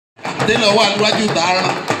tẹ́lẹ̀ wà níwájú tààrà.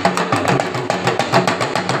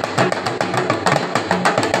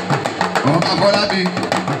 Owolabi.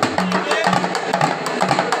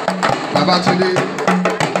 Baba Tunde.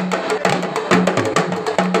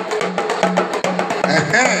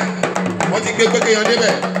 Wọ́n ti gbé gbégbéyan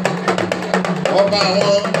débẹ̀. Ọba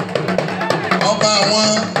àwọn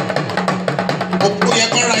ó yẹ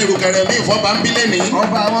kán ra ìrùkẹ̀rẹ̀ mí ìfọ́ba ń bílẹ̀ ní.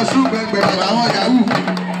 Ọba àwọn ṣùgbẹ́gbẹ́ bàbá àwọn yahoo.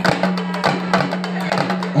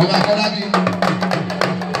 Owolabi.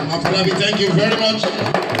 Owolabi, thank you very much.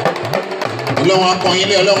 Ọlọ́run akọyin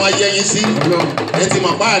lé Ọlọ́run ayé yín sí. Ẹ ti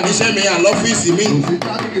mọ̀ pa àníṣẹ́ mi àlọ́fíìsì mi.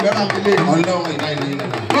 Ọlọ́run ìlà.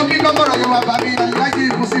 Ó kí kọ́kọ́rọ̀ yóò wá bá mi láyé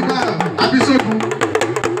ìmúsígbà Abisogun.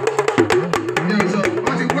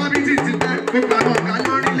 Wọ́n ti wá bíi ti tẹ́ gbogbo àwọn ọ̀gá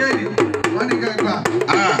lórí lẹ́yìn. Wọ́n ní kẹgbà.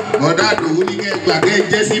 Ọ̀dà àdòwú ní kẹgbà kẹ́ ẹ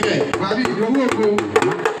jẹ́ síbẹ̀. Bàbí ìdòwú ògo.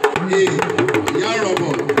 Ìyá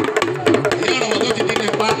ọ̀rọ̀bọ̀ tó ti dín ní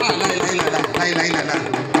pa láìláìlàlà.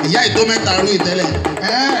 Ìyá ìtó mẹ́ta rú ìtẹ́lẹ̀.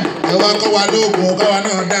 Ẹ wá kọ́ wa lóògùn ọ̀gá wa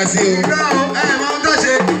náà dá sí o. Máa ń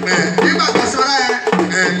tọ́ṣe. Nígbà tó sọ́ra ẹ.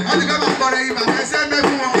 Wọ́n ti fẹ́ máa kọrin ibà ẹsẹ̀ mẹ́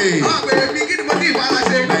fún wọn. Àwọn àgbèrè mi kí ni mo ti ìbára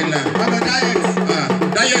ṣe? Ọ̀dọ̀ diet.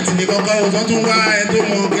 Diet ní kọ́kọ́ o, tó tún wá ẹ tó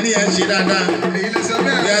mọ kíní yẹn ṣe dáadáa. Èyí lè sọ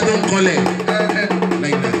bẹ́ẹ̀. Ìyá tó ń kọlẹ̀.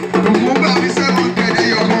 Ògùn gbà mí sẹ́wọ̀n kẹ̀dẹ̀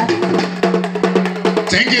yọ̀kan.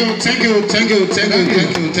 Thank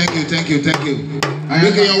you.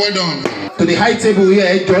 Making your way down to the high table here.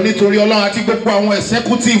 Ẹ jọ̀ọ́ nítorí Ọlọ́run àti gbogbo àwọn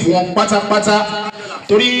executive wọn pátápátá.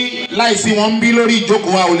 Torí láìsí wọn ń bí lórí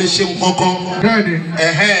ìjókòó wa ò lè ṣe nǹkan kan. Bẹ́ẹ̀ni.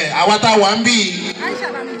 Àwa tá a wà ń bí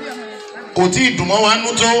kò tí ì dùn mọ́ wa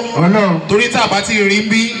nú tó. Torí tá a bá ti rí ń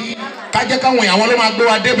bí ká jẹ́ káwọn èèyàn ló máa gbé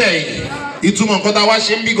wa débẹ̀. Ìtumọ̀ nǹkan tá a wá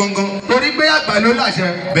ṣe ń bí gangan. Torí pé àgbà ló láṣẹ.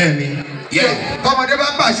 Bẹ́ẹ̀ni. Tọmọdé bá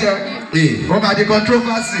pàṣẹ. Ó máa di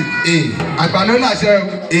controversy. Àgbà ló láṣẹ.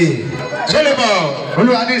 Sọlẹ́bọ̀.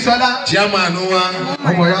 Olúwaníṣọlá. Chairman wa.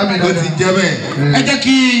 Ọmọ ìyá mi ló ti jẹ́ bẹ́ẹ̀. Ẹ jẹ́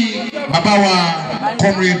kí bàbá wa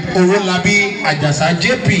Comrade Owolabi Ajasa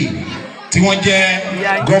JP tí wọ́n jẹ́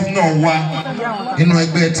gọ́fúnà wa nínú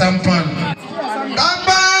ẹgbẹ́ TAMPAN.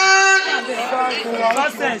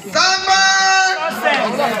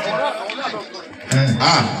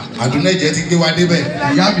 Àdúnẹ́jẹ ti gbé wa débẹ̀.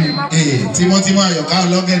 Ìyá mi. Tímọ́tímọ́ Àyọ̀ká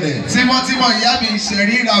ọlọ́gẹ̀dẹ̀. Tímọ́tímọ́ ìyá mi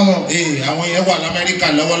ṣẹ̀rí ìràwọ̀. Àwọn yẹn wà l'Amẹ́ríkà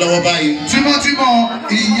lọ́wọ́lọ́wọ́ báyìí. Tímọ́tímọ́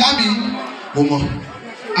ìyá mi. Mo mọ̀.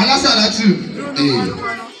 Alásàlátù.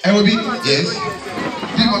 Ẹ wo bí. Yes.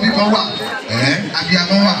 Bímọ wà.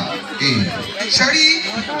 Àbíamọ wà. Ṣẹ́rí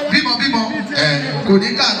bímọ kò ní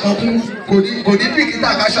ká ọkùn kò ní bìkítà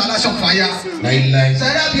káṣọ aláṣọ fàyà.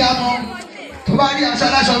 Ṣẹ́rí àbíamọ tó bá rí aṣọ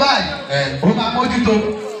aláṣọ báyìí ó máa mójútó.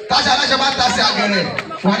 Táṣọ aláṣọ bá ta sí àgẹ̀rẹ̀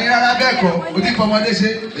wọ́n ní rárá bẹ́ẹ̀ kọ́ ó ti fọmọdé ṣe.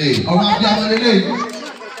 Ọmọ àbíamọ lélẹ̀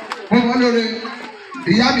wọ́n lóore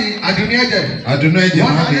ìyá mi àdùnní ẹ̀jẹ̀.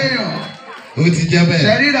 Wọ́n dá léèyàn. Ó ti jẹ́ bẹ́ẹ̀.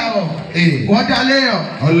 Ṣẹ́rí ìràwọ̀ wọ́n dá léèyàn.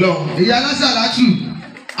 Ọlọ́run. Ìyá Alásàlátù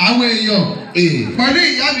àwọn èèyàn pẹ̀lú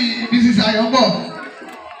ìyá mi Mrs. Ayọ̀bọ̀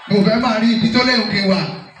mo fẹ́ máa rí ibi tó léwu kí n wà.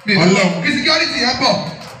 Ọlọ́run. Kí security yẹn pọ̀.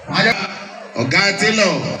 Ọ̀gá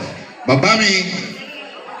Télọ̀ bàbá mi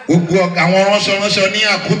gbogbo àwọn ránṣọ ní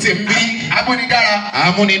Akute ń bí.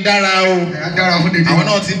 Amúnidára o. Àwọn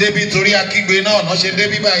náà ti débí torí Akigbe náà ṣe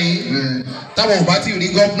débí báyìí. Táwọn ò bá ti rí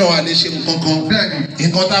gómìnà wa lè ṣe nǹkan kan.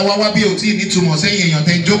 Nǹkan tá a wá bí o tí ì nítumọ̀ sẹ́yìn èèyàn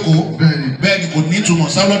tẹ́ jókòó. Bẹ́ẹ̀ ni kò nítumọ̀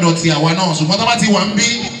sálọ́dọ̀ ti àwa náà. Ṣùgbọ́n tá bá ti wà ń bí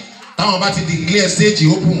táwọn bá ti declare stage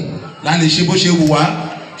open la lè ṣe bó ṣe wù wá.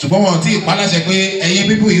 Ṣùgbọ́n wọn ò tí ì paláṣẹ pé ẹ̀yin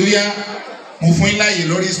bíbù yóò yá mo fún yín láàyè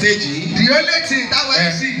lórí stage yìí. The only thing táwọn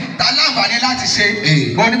MC ta láǹfààní láti ṣe.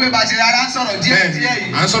 Mo ní pé bá a ṣe rárá ń sọ̀rọ̀ díẹ̀ yìí.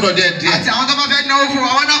 À ń sọ̀rọ̀ díẹ̀. Àti àwọn tó bá fẹ́ náwó fún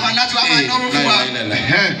wa wọ́n láǹfààní láti wá máa náwó fún wa.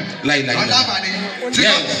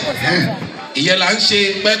 Ìyẹn là ń ṣe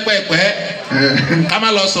pẹ́pẹ́pẹ́ ká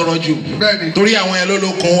má lọ sọ̀rọ̀ jù torí àwọn yẹn ló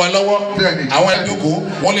kàn wá lọ́wọ́ àwọn ẹ̀dùnkù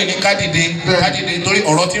wọ́n lè ní kádìdé torí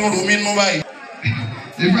ọ̀rọ̀ tí ń ru mí nú báyìí.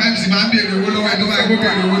 Ibrahim sì máa ń bèèrè owó lọ́wọ́ ẹ̀ tó máa ń bèèrè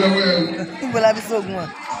owó lọ́wọ́ ẹ̀ o. Owolabi sóògùn wa.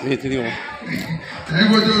 Ẹ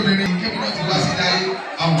gbọ́dọ̀ obìnrin kí wọ́n ti wá sí láyé.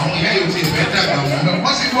 Àwọn ìyá yóò ti fẹ́ dàgbà wọn.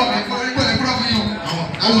 Wọ́n sì wọ̀ mí kó nígbà lè búrọ́ fún yín o.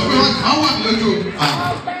 Àwọn wà mí lójú o.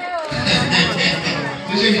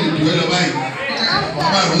 Ṣé ṣe kìí dùn ẹ́ lọ báyìí? Wọ́n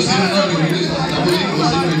bá rò ó sínú náà lórí ilé ìsọ̀tún tàbí ó sì rò ó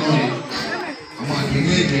sínú iná rẹ̀. Àwọn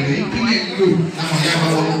àgbẹ̀rẹ̀ ìbẹ̀rẹ̀ ìpínlẹ̀ ìlú láwọn ìyá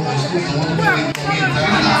máa wọ́n lọ́kọ̀ sí àwọn tó tẹ̀lé ìkọ̀wé ìtàgé.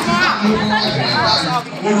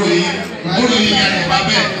 Mo ròyìn ìyá rẹ̀ bá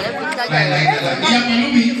bẹ́ẹ̀. Ìyá pẹ̀lú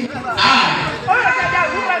mi.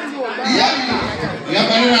 Ìyá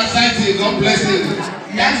pẹ̀lú mi àṣàìsì God bless you.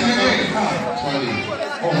 Ìyá ti bẹ̀rẹ̀.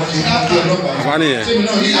 Ọmọ ti ká tó ọlọ́pàá. Ṣé mi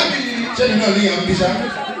náà ní ìyá ń bí sá?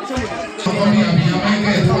 Ọmọ mi àbí ìyá máa ń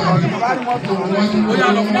gẹ̀ tó wà ní. Wọ́n ti wọ́n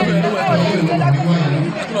lọ́wọ́ mi lọ́wọ́ ìlú ìlú ìlú ìlú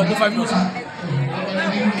ìlú.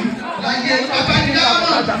 láyé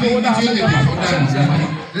abánidáwọ̀ bí ní tí ó lè fọ́ dànù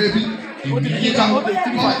lẹ́bi yíká pàrọ̀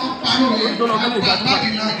rẹ̀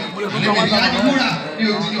àdìmúra ní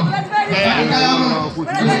òjìyàn abánidáwọ̀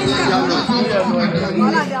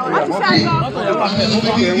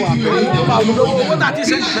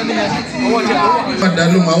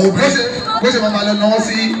bó ṣe máa lọ lọ́wọ́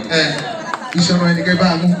sí ìṣòro ẹnìkẹ́ bá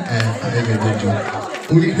mú ẹ̀ẹ́dẹ̀gbẹ̀jọ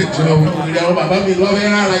orí ìjọ ìyàwó bàbá mi lọ́wọ́ ẹ̀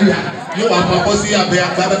rárá yà yóò wá papọ̀ sí abẹ́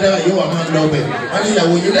agbábẹ́dẹ́wà yóò wá máa lọ bẹ̀ wọ́n ní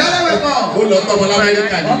ìyàwó yìí ó lọ tọmọ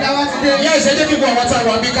lamẹ́ríkà ni. yẹ́ ẹ̀ṣẹ̀ jẹ́ kíkọ́ àwọn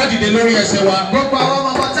táwọn àbí kádìdé lórí ẹsẹ̀ wa. gbogbo àwọn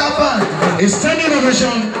ọmọ TAMPAN. a standing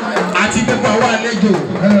ovation àti gbogbo àwọn àlejò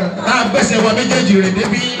náà gbèsè wa méjèèjì rè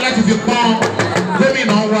débi láti fi pọ́n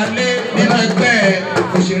gómìnà wálé nínú ẹgbẹ́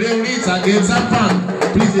òṣèré orí ìtàgé TAMPAN.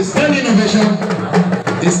 Please, a standing ovation.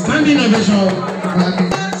 A standing ovation.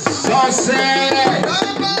 Success!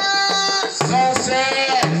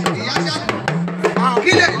 Success!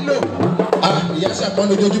 Kí lè lò? Ìyá ṣàpọ̀n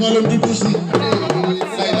lójoojúmọ́ ló ń dúdú sí.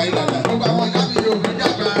 Gbogbo àwọn ìyá mi yóò fi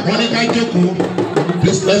dàgbà. Wọ́n ní ká jókòó.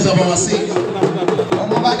 Please, let's have our seat.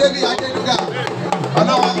 Ọmọọba Débi Adéluga.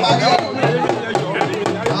 Ọlọ́wọ́ àgbàdo.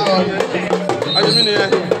 Ajumi ni ẹ.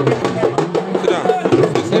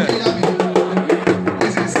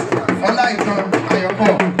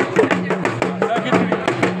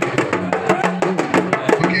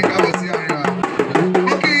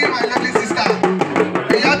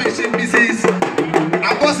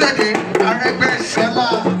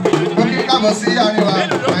 Sí àríwá,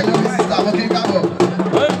 àìlọ́ mi sísá, mo kí n kábọ̀.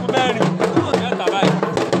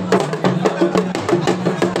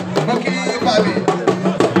 Mo kí bàbí,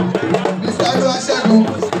 Mr. Olúwaṣẹ́gun,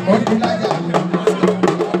 mo kí lájà.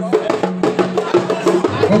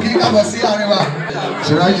 Mo kí kábọ̀ sí àríwá.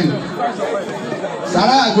 Ṣèrájì,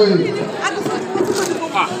 Sàrà Àgbòyè.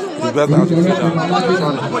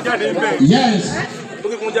 Yes,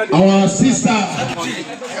 our sister.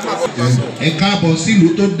 Ẹ káàbọ̀ sílùú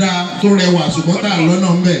tó dáa tó rẹwà ṣùgbọ́n tá à lọ́nà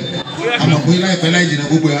ń bẹ̀. Àmọ̀ pé láìpẹ́ láì jìnnà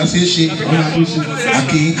gbogbo ẹ̀ á ṣe é ṣe. A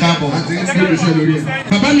kì í káàbọ̀.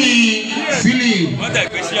 Bàbá mi Philip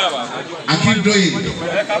Akigbe,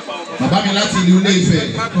 bàbá mi láti ìlú Ilé Ifẹ̀.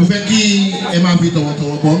 Mo fẹ́ kí ẹ máa fi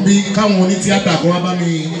tọ̀wọ̀tọ̀wọ̀ bọ̀ ń bí káwọn onítíátà kó wá bá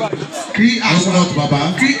mi kí àwọn bàbá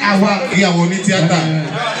kí àwọn onítíátà.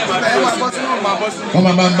 Wọ́n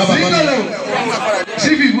máa bá ń bá bàbá mi.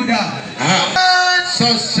 Síbi Buddha.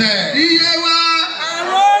 Success. Iye wa.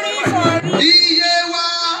 Iye wa.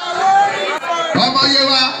 Ọmọ iye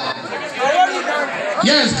wa.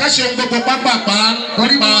 Yes, ká ṣe ohun gbogbo pápápá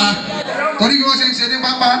nípa. Torí bí wọ́n ṣe ń ṣe ní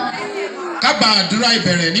pápá. Ká gba àdúrà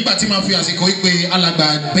ìbẹ̀rẹ̀ nígbà tí màá fi àsìkò ìpè alàgbà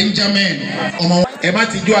Benjamin ọmọ ẹ má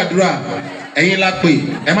ti jó àdúrà ẹ̀yin la pè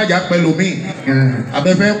ẹ má jà pẹ̀lú mi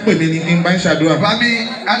abẹ́fẹ́ pè mí ní bá ń ṣàdúrà. Bàbá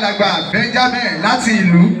alàgbà Benjamin láti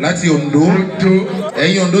ìlú. Láti Ondo.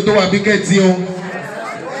 Ẹ̀yin Ondo tó wà bí kẹ́ẹ̀tì o.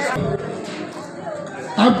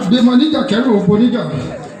 Agbèmọ níjà kẹrù òbò níjà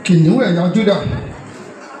kìnìún ẹ̀yà Júdà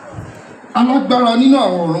alágbára nínú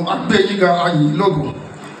àwọn ọ̀run agbẹ́yìnga ayìn lógo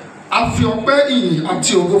a fi ọpẹ́ ìyìn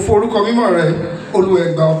àti ògo fún orúkọ mímọ́ rẹ Olúwa ẹ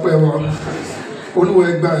gbà ọpẹ́ wa Olúwa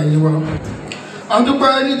ẹ gbà ìyìn wa a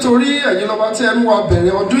dúpẹ́ nítorí ẹ̀yin lọ́ba tí ẹ mú wa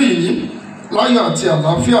bẹ̀rẹ̀ ọdún yìí láyọ̀ àti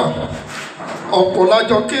àlàáfíà ọ̀pọ̀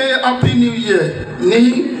lájọ ké happy new year ní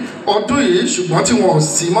ọdún yìí ṣùgbọ́n tí wọn ò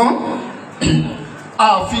sí mọ́ a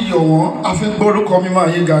fi yọ̀ wọ́n a fi gbórúkọ mímọ́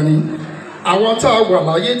yín ga ni àwọn tá a wà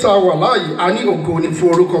láyé tá a wà láàyè a ní ògo ní fún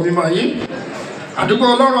orúkọ mímọ́ yín àdúgbò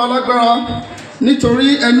Ọlọ́run alágbára nítorí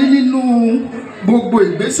ẹni nínú gbogbo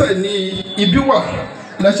ìgbésẹ̀ ní ibi wà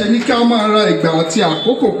lẹ́sẹ̀ ní kí a máa ra ìgbà àti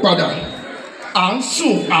àkókò padà à ń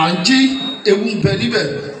sùn à ń jí ewu ń bẹ níbẹ̀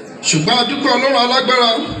ṣùgbọ́n àdúgbò Ọlọ́run alágbára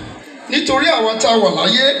nítorí àwọn tá a wà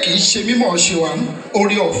láyé kì í ṣe mímọ̀ ṣe wa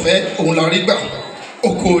orí ọ̀fẹ́ òun la rí gbà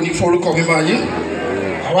ògo ní fún orúkọ mímọ́ yín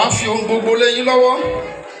àwa fi ohun gbogbo lé yín lọ́wọ́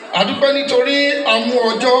àdúpẹ́ nítorí a mú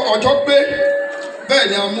ọjọ́ pé bẹ́ẹ̀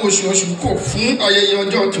ni a mú oṣù kò fún ayẹyẹ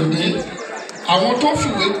ọjọ́ tòní àwọn tó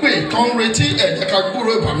fìwé pè tó ń retí ẹ jẹ́ ká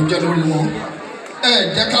gbúrò ìbànújẹ́ lórí wọn ẹ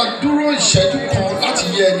jẹ́ ká dúró ìṣẹ́jú kan láti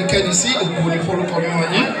yẹ ẹnikẹ́ni sí ògo ní forúkọ mímọ́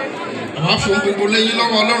yín àwa fi ohun gbogbo lé yín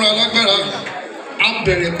lọ́wọ́ Ọlọ́run alágbára a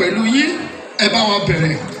bẹ̀rẹ̀ pẹ̀lú yín ẹ bá wa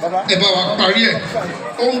bẹ̀rẹ̀ ẹ bá wa parí ẹ̀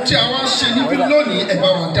ohun tí a wá ṣe níbí lónìí ẹ bá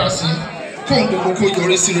wa dá sí kó ohun gbogbo kó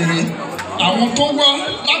yọrí sí rere àwọn tó wá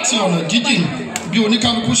láti ọ̀nà jíjìn bí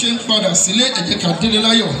oníkálukú ṣe ń padà sílé ẹ jẹ́ ká délé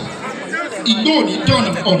láyọ̀ igbó ò ní dọ̀nà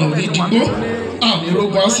ọ̀nà ò ní dìgbó àmì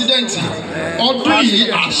rogun ásídẹ́ǹtì ọdún yìí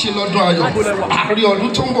àṣẹ lọ́dún ayọ̀ àárí ọdún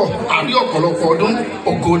tó ń bọ̀ àárí ọ̀pọ̀lọpọ̀ ọdún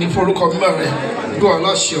ògo ní forúkọ mímọ́ rẹ̀ ló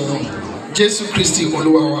aláṣẹ ọ̀run Jésù Kristi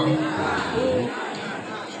Olúwa wa.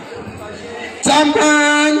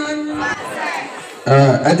 TAMPAN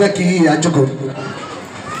ẹ jẹ́ kí a jókòó.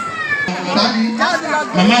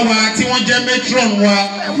 màmá wa tí wọ́n jẹ́ matron wa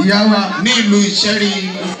ní ìlú Ìṣẹ́rí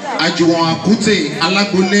AJUWON Akute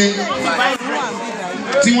Alágbolé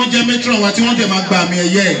tí wọ́n jẹ́ matron wa tí wọ́n dẹ̀ máa gba àmì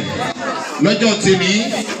ẹ̀yẹ lọ́jọ́ tèmi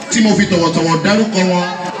tí mo fi tọ̀wọ̀tọ̀wọ̀ dárúkọ wọn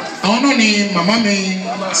àwọn náà ni màmá mi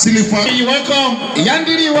Sílífà. You welcome ìyá ń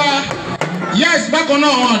dírí wa yes bákan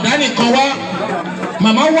náà àwọn ọ̀dà nìkan wá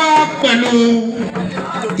màmá wá pẹ̀lú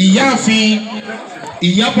ìyáàfin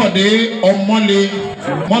Ìyábọ̀dé Ọmọlé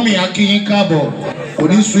mọ́mí akíyín káàbọ̀ kò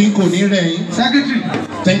ní sun kò ní rẹ̀ yín. Secretary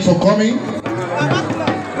thanks for coming.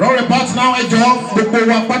 Roll report now ẹjọ́ gbogbo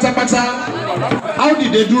wa pátápátá a ó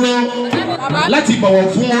dìde dúró láti bọ̀wọ̀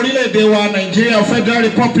fún orílẹ̀-èdè wa Nigeria Federal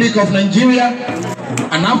Republic of Nigeria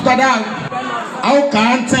and after that a ó kà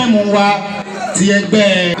á tẹ̀mù wa ti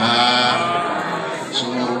ẹgbẹ́.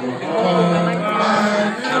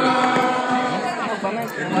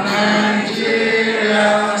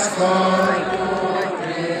 Nigeria's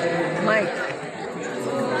Mike.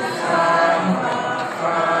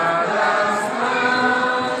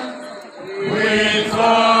 With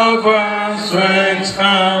love and strength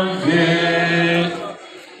and faith,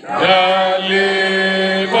 the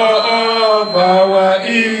labor of our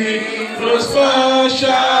heroes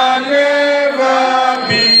shall never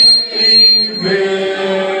be in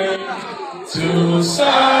vain. To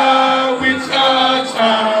serve with heart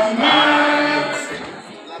and mind,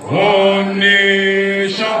 one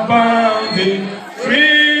nation bound in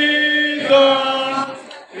freedom,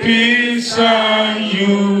 peace and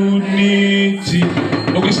unity.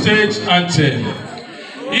 Ogun State Anthem.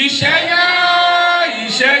 Ìṣẹ́yá,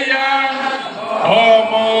 ìṣẹ́yá,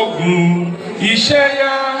 ọmọ ogun,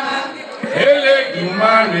 ìṣẹ́yá,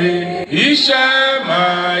 Elédùmarè, iṣẹ́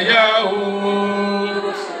máa yá o.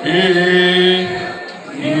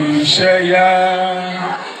 Ìṣẹ́yá,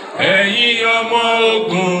 ẹ̀yin ọmọ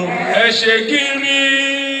ogun, ẹ ṣe gírí,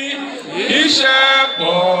 iṣẹ́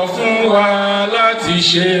pọ̀ fún wa láti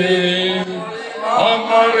ṣe.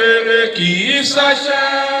 Ọmọ rere kì í ṣáṣẹ́,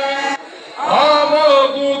 ọmọ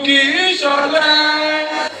ogun kì í ṣọ̀lẹ.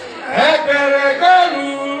 Ẹgbẹ̀rẹ̀gbẹ̀rún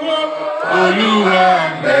Olúwa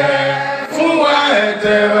ń bẹ fún wa, ẹ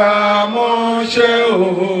tẹra mọ́ṣẹ́ o.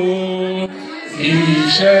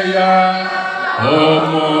 Ìṣẹ́yá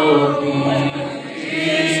ọmọ ogun,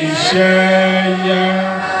 ìṣẹ́yá.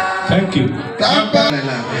 Thank you. TAMPAN.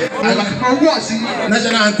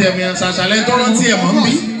 National anthem yẹn ṣàṣàlẹ̀ tó rántí ẹ̀ mọ́ ń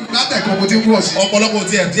bí. Látẹ̀kọ́ mo ti wọ̀ sí. Ọ̀pọ̀lọpọ̀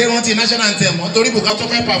tí ẹ̀ tí rántí national anthem mọ́ torí bùkátà tó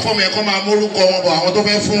fẹ́ perform yẹn kọ́ máa mórúkọ wọn bọ̀ àwọn tó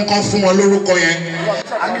fẹ́ fún kọ́ fún wọn lórúkọ yẹn.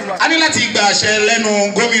 A ní láti gba àṣẹ lẹ́nu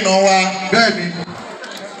gómìnà wa. Bẹ́ẹ̀ni.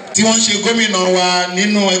 Tí wọ́n ń ṣe gómìnà wa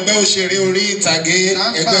nínú ẹgbẹ́ òṣèré orí ìtàgé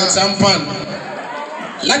ẹgbẹ́ TAMPAN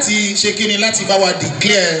láti ṣe kíni láti bá wa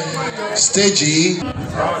declare stage yìí.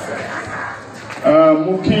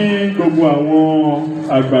 Mo kí gbogbo àwọn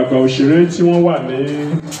àgbààgbà òṣèré tí wọ́n wà ní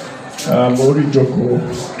orí ìjókòó.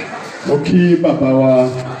 Mo kí bàbá wa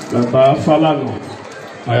bàbá Fálànà,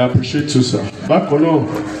 I appreciate you sir. Bákan náà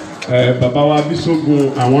bàbá wa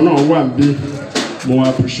Bísógun àwọn náà wà níbí, mo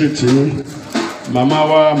appreciate yín. Màmá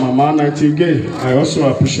wa Màmá Nightingale, I also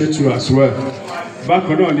appreciate you as well.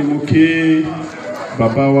 Bákan náà ni mo kí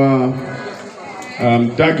bàbá wa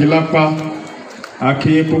Dágilápá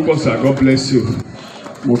Akin púpọ̀ sir, God bless you.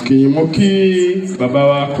 Mo kí bàbá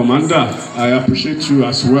wa Commander, I appreciate you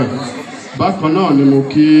as well. Bákan náà ni mo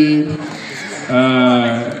kí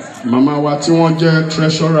màmá wa tí wọ́n jẹ́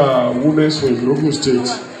treasurer Women's Wing Ogun State,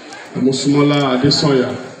 Mùsùmọ́lá Adésanya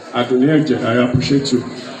Adùnní Ẹ̀jẹ̀, I appreciate you.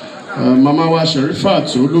 Màmá wa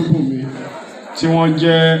Sherifat Olúbùnmi tí wọ́n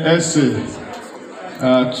jẹ́ ẹ̀sìn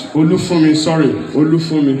Olúfúnmi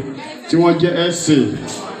tí wọ́n jẹ́ ẹ̀sìn.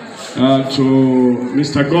 To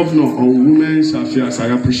Mr. Governor on Women's Affairs, I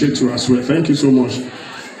appreciate you as well. Thank you so much.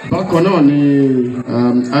 Bákan náà ni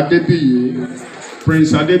Adébíyì,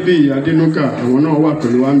 Prince Adébíyì Adénúgà, àwọn náà wà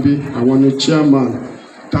pẹ̀lú wa níbí, àwọn ni chairman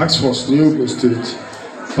task force ní Ogun State.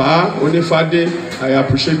 Pa Onífádé, I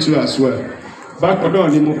appreciate you as well. Bákan náà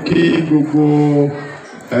ni mo kí gbogbo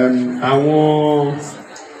àwọn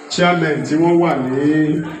chairman tí wọ́n wà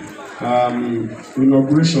ní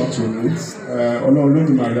inauguration tòní, Ọlọ́run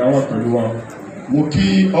Olódùmarè á wà pẹ̀lú wa. Mo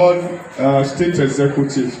kí all state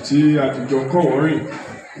executive tí àtijọ́ kọ̀ wọ́n rìn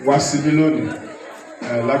wá síbí lónìí,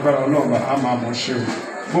 lágbára Ọlọ́run á máa mọ̀ ṣe o.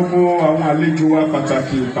 Gbogbo àwọn àlejò wa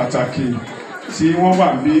pàtàkì tí wọ́n wà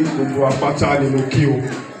bí gbogbo apáta ni mo kí o.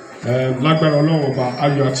 Lágbára Ọlọ́run ọba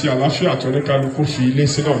ayọ̀ àti àlàáfíà tó ní kálukú fi ilé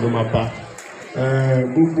sí náà ló máa bá.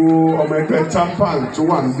 Gbogbo ọmọ ẹgbẹ́ TAMPAN tó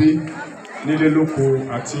wà níbí nílé lóko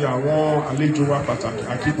àti àwọn àlejò wa pàtàkì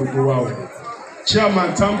àkí gbogbo wa o. Chairman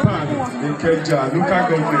TAMPAN Ìkẹjà local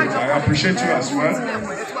government, I appreciate you as well.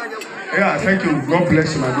 Yeah, thank you. God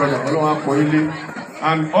bless you, my brother. Ọlọ́run á pọ̀ yín lé.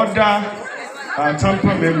 And other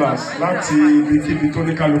TAMPAN members láti ibikíbi tó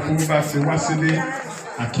ní kálukú bá ṣe wá sílé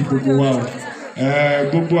àkí gbogbo wa o.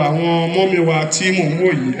 Gbogbo àwọn mọ́mí wa tí mò ń wò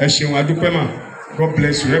yìí, ẹ ṣeun adúpẹ́ mà. God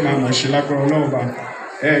bless you. Ẹ máa mọ̀ ṣe lágbára Ọlọ́run bá.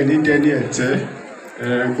 Ní dẹ́ni ẹ̀tẹ́.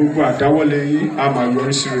 Gbogbo àdáwọ́lé yín á máa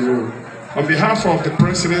yọrí sí rere o. On behalf of the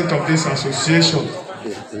president of this association,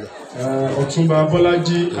 Ọ̀túnba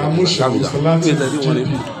Bọ́lájí Amúṣàwò Sọláńtì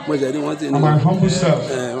JP, and my humble self,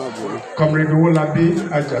 Comrade Owolabi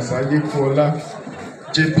Ajasa Yekuola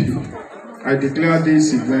JP, I declare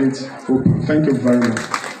this event open. Thank you very much.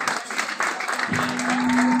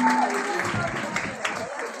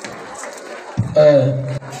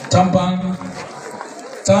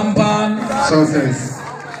 TAMPAN Success.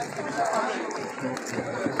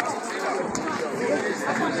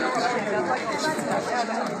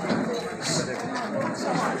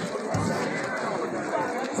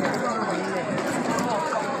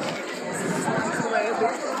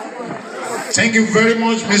 Thank you very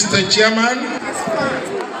much, Mr. Chairman.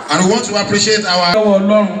 And we want to appreciate our.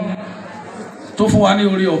 Ọlọ́run tó fún wa ní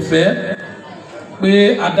orí ọ̀fẹ́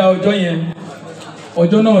pé a dá ọjọ́ yẹn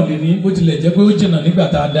ọjọ́ náà lè ní bó tilẹ̀ jẹ́ pé ó jìnnà nígbà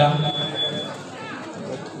tá a dá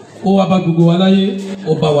ó wá bá gbogbo wa láyé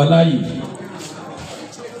ó bá wa láàyè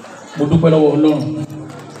mo dúpẹ́ lọ́wọ́ Ọlọ́run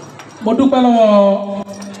mo dúpẹ́ lọ́wọ́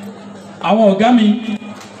àwọn ọ̀gá mi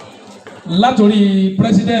látòrí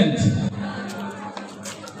president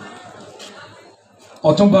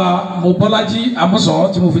Ọ̀túnba Bọ́lájí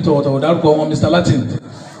Amúsàn tí mo fi tọ̀wọ̀tọ̀wọ̀ dárúkọ wọn Mr. Latin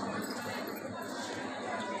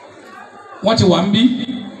wọ́n ti wà ń bí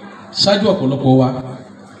ṣáájú ọ̀pọ̀lọpọ̀ wa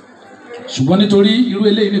ṣùgbọ́n nítorí irú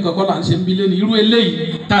eléyìí nìkan kọ́ là ń ṣe ń bí lé ní irú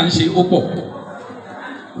eléyìí tá à ń ṣe ó pọ̀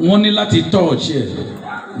wọ́n ní láti tọ́ọ̀ṣì ẹ̀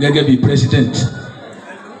gẹ́gẹ́ bí president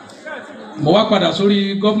mo wá padà sórí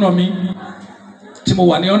gọ́vnà mi tí mo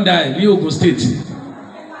wà ní under ẹ̀ ní Ogun State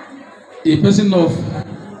a person of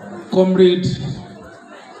Comrade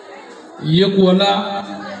Yekuola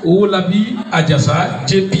Owolabi Ajasa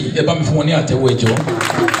JP ẹ bá mi fún wọn ní àtẹ́wọ́ ẹ̀jọ́.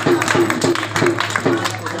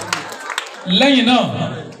 Lẹ́yìn náà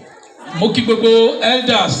mo kí gbogbo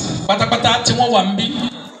elders pátápátá tí wọ́n wà ń bí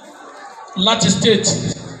láti state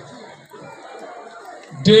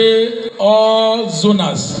dé all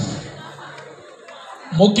zoners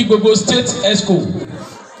mo kí gbogbo state exco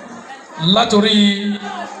látòrí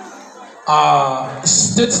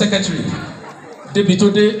state secretary débi tó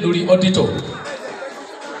dé lórí auditor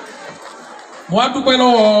mo wá dúpẹ́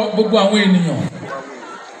lọ́wọ́ gbogbo àwọn ènìyàn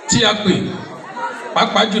tí a pè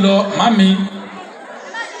pàápàá jùlọ mami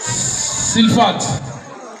Silfat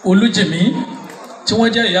Olújìmí tí wọ́n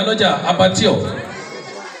jẹ́ ìyálọ́jà Abattoir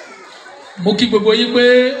mo kí gbogbo yín pé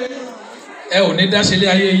ẹ ò ní dáṣẹ́lé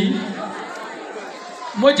ayé yín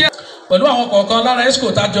mo jẹ́ pẹ̀lú àwọn kọ̀ọ̀kan lára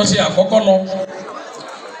esco tá a jọ ṣe àkọ́kọ́ lọ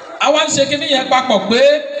àwa ń ṣe kíní yẹn papọ̀ pé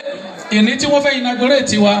ìní tí wọ́n fẹ́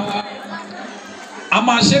inaugurate wa a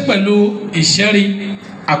máa ṣe pẹ̀lú ìṣẹ́rí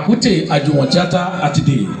Akute AJUWON theatre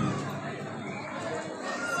àtìdè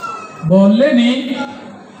bọ̀ lẹ́ni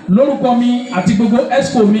lórúkọ mi àti gbogbo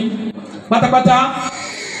esco mi pátápátá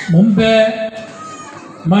mò ń bẹ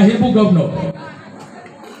my able governor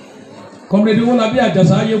Comrade Owolabi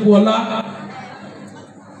Ajasa Yekuola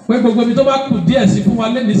pé gbogbo mi tó bá kù díẹ̀ sí fún wa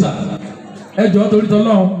lẹ́ni sà ẹ jọ̀ọ́ torí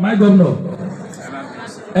t'Ọlọ́run my governor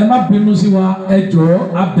ẹ má bínú sí wa ẹ jọ̀ọ́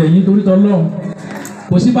abẹ̀yìn torí t'Ọlọ́run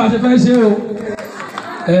kò sí bá a ṣe fẹ́ ṣe o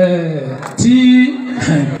tí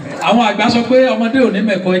àwọn àgbà sọ pé ọmọdé ò ní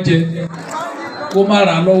mẹ̀kọ́ jẹ kó má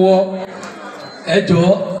ra lọ́wọ́ ẹ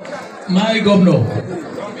jọ̀ọ́ my governor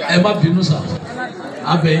ẹ má bínú sà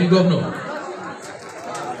abẹ̀yìn governor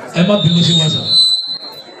ẹ má bínú sí wa sà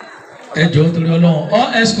ẹ jọ̀ọ́ torí Ọlọ́run all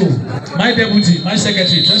esco my deputy my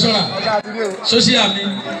secretary treasurer social mi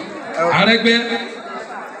Arẹ́gbẹ́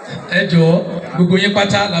ẹ jọ̀ọ́ gbogbo yín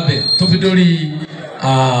pátá lábẹ́ tó fi dórí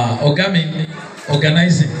ọ̀gá mi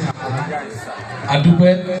organizing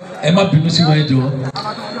adúpẹ́ ẹ má bínú sí wa ẹ jọ̀ọ́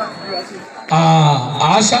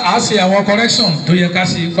a ṣe àwọn correction tó yẹ ká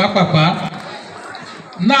ṣe pápápá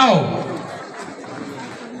now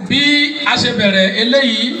bí a ṣe bẹ̀rẹ̀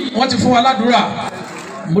eléyìí wọ́n ti fún wa ládùúrà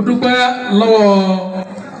mo dúpẹ́ lọ́wọ́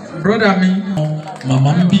broda mi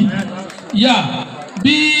màmá mi bí yá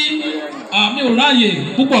bí mi ò ráàyè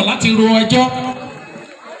púpọ̀ láti ro ẹjọ́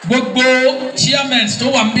gbogbo chairman tó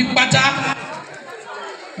wà níbí pátá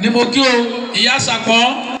ni mo kí o ìyá sàpọ̀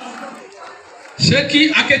ṣé kí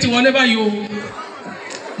akéèti wọlé báyìí o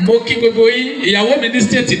mo kí gbogbo yín ìyàwó mi ní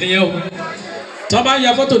state nìyẹn o tí wọ́n bá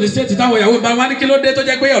ya fọ́tò ní state táwọn ìyàwó bá wá ní kí ló dé tó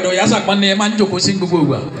jẹ́ pé ọ̀dọ̀ ìyá sàpọ̀ ni ẹ máa ń jókòó sí gbogbo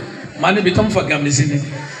ìgbà máa níbi tó ń fọ̀gà mi sí ni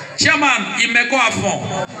chairman Ìmẹ̀kọ Àfọ̀n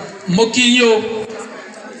mo kí yín o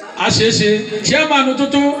àṣeṣe chairman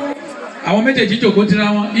tuntun àwọn méjèèjì jòkó tira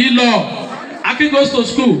wọn ìlọ Akin goes to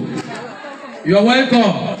school you are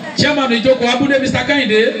welcome chairman ìjókòó Abude Mr.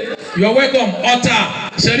 Kehinde you are welcome Ọ̀tà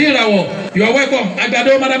Sẹ̀rí Ìràwọ̀ you are welcome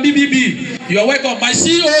Àgbàdo Madam BBB you are welcome my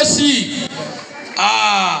COC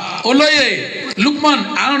Olóyè Lukman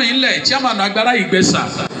Arìnlẹ̀ chairman Agbára Ìgbésà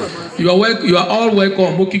you are all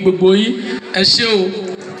welcome mo kí gbogbo yín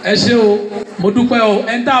ẹ ṣé o mo dúpẹ́ o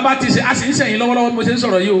ẹni tá a bá ti ṣe a sì ń ṣẹ̀yìn lọ́wọ́lọ́wọ́ mo ṣe ń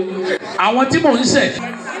sọ̀rọ̀ yìí o àwọn tí mò ń ṣẹ̀.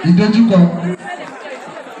 ìdojúkọ.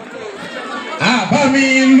 bá mi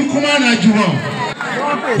Lukman Àjùwọ̀n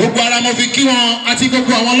gbogbo ara mo fi kí wọn àti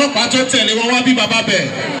gbogbo àwọn ọlọ́pàá tó tẹ̀lé wọn wá bí bàbá bẹ̀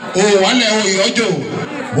wálẹ̀ ìyọ́jò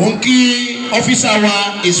mo ń kí ọ́fíìsà wa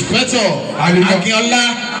inspector Akínọlá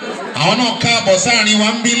àwọn náà káàbọ̀ sáàrin wa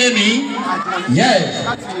ń bí lẹ́ni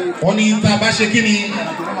wọ́n ní tá a bá ṣe kí ni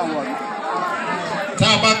tá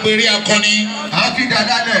a bá péré akọni a fi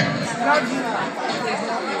dada lẹ̀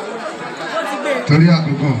torí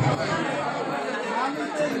àkókò.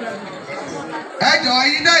 ẹ jọ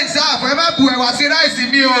yín náà ìsáàfù ẹ má bu ẹ̀wà sí ráìsì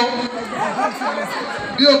mi o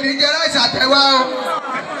mi ò kì í jẹ ráìsì àtẹwá o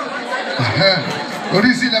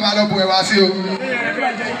oríṣi ilẹ̀ máa lọ bu ẹ̀wà sí o.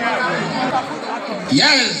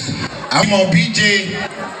 àwọn ọmọ BJ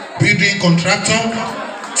building contractor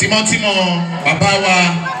tímọ́tímọ́ bàbá wa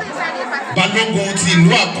Balógun ti ìlú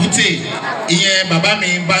Akute ìyẹn bàbá mi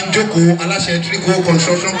Banjoko aláṣẹ Trico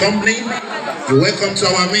construction company you welcome to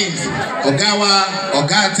our meet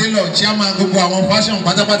ọ̀gá tailor chairman gbogbo àwọn fashion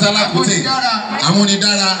pátápátá l'Akute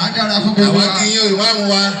amúnidára àwọn akínyìn ìwáhùn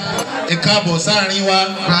wa ẹ káàbọ̀ sáàrin wa.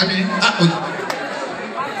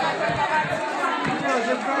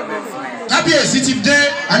 Kábíyèsí ti dé.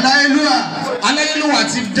 Aláyélúwà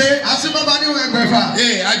ti dé. Asúmọ́ba níwọ̀n ẹgbẹ̀fà.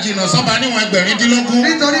 Àjìnà sọ́ba níwọ̀n ẹgbẹ̀rindínlógún.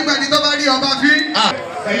 Nítorí gbẹ̀ni tó bá rí ọba fí.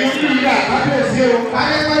 Ẹ̀yin oníyà kábíyèsí o.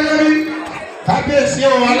 Ayébáyérí. Kábíyèsí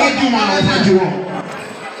o alájùmọ̀ àjùwọ̀n.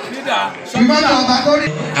 Ìmọ̀tò ọba tó rí.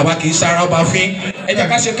 Àwa kì í sára ọba fín. Ẹ jẹ́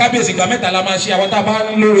ká ṣe kábíyèsí ìgbà mẹ́ta la máa ṣe àwọn tá a bá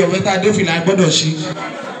lórí ọ̀fẹ́ tá a dé fìlà gbọ́dọ̀ ṣí.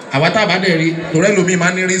 Àwa tá a bá dẹ̀ rí torẹ́ lomi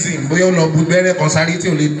máa ní reason bóyá ó lọ bu gbẹ́rẹ́ kan sáré tí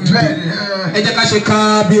ò lè dúró. Ẹ jẹ́ ká ṣe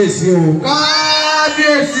kábíyèsí o.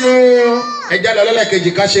 Kábíyèsí o. Ẹ jẹ́ lọ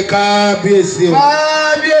lẹ́lẹ́kejì ká ṣe kábíyèsí o.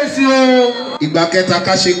 Kábíyèsí o. Ìgbà kẹta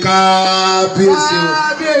ká ṣe kábíyèsí o.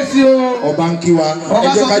 Kábíyèsí o. Ọba ń kí wa ẹ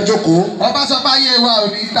jẹ́ ká jókòó. Ọba sọ pé ayé wa ò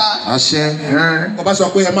ní ta. Àṣẹ. Ọba sọ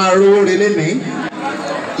pé ẹ máa rówó relé ní.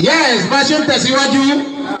 Yes, bá a ṣe ń tẹ̀síwájú.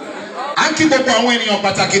 À ń kí gbogbo àwọn ènìyàn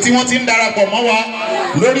pàtàkì tí wọ́n ti ń darapọ̀ mọ́ wa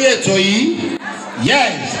lórí ètò yìí.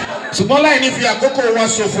 Yes, ṣùgbọ́n láì ní fi àkókò wa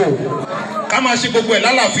ṣòfò ká máa ṣe gbogbo ẹ̀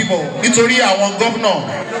lálàfíbọ̀ nítorí àwọn gómìnà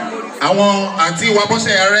àwọn àǹtí wa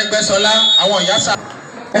Bọ́sẹ̀ Arẹ́gbẹ́ṣọlá àwọn ìyáṣà.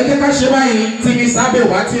 Ẹ jẹ́ ká ṣe báyìí tí mi sábẹ̀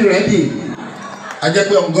wá ti rẹ́dì. A jẹ́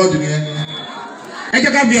pé on God nìyẹn. Ẹ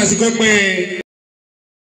jẹ́ ká bí àsìkò pé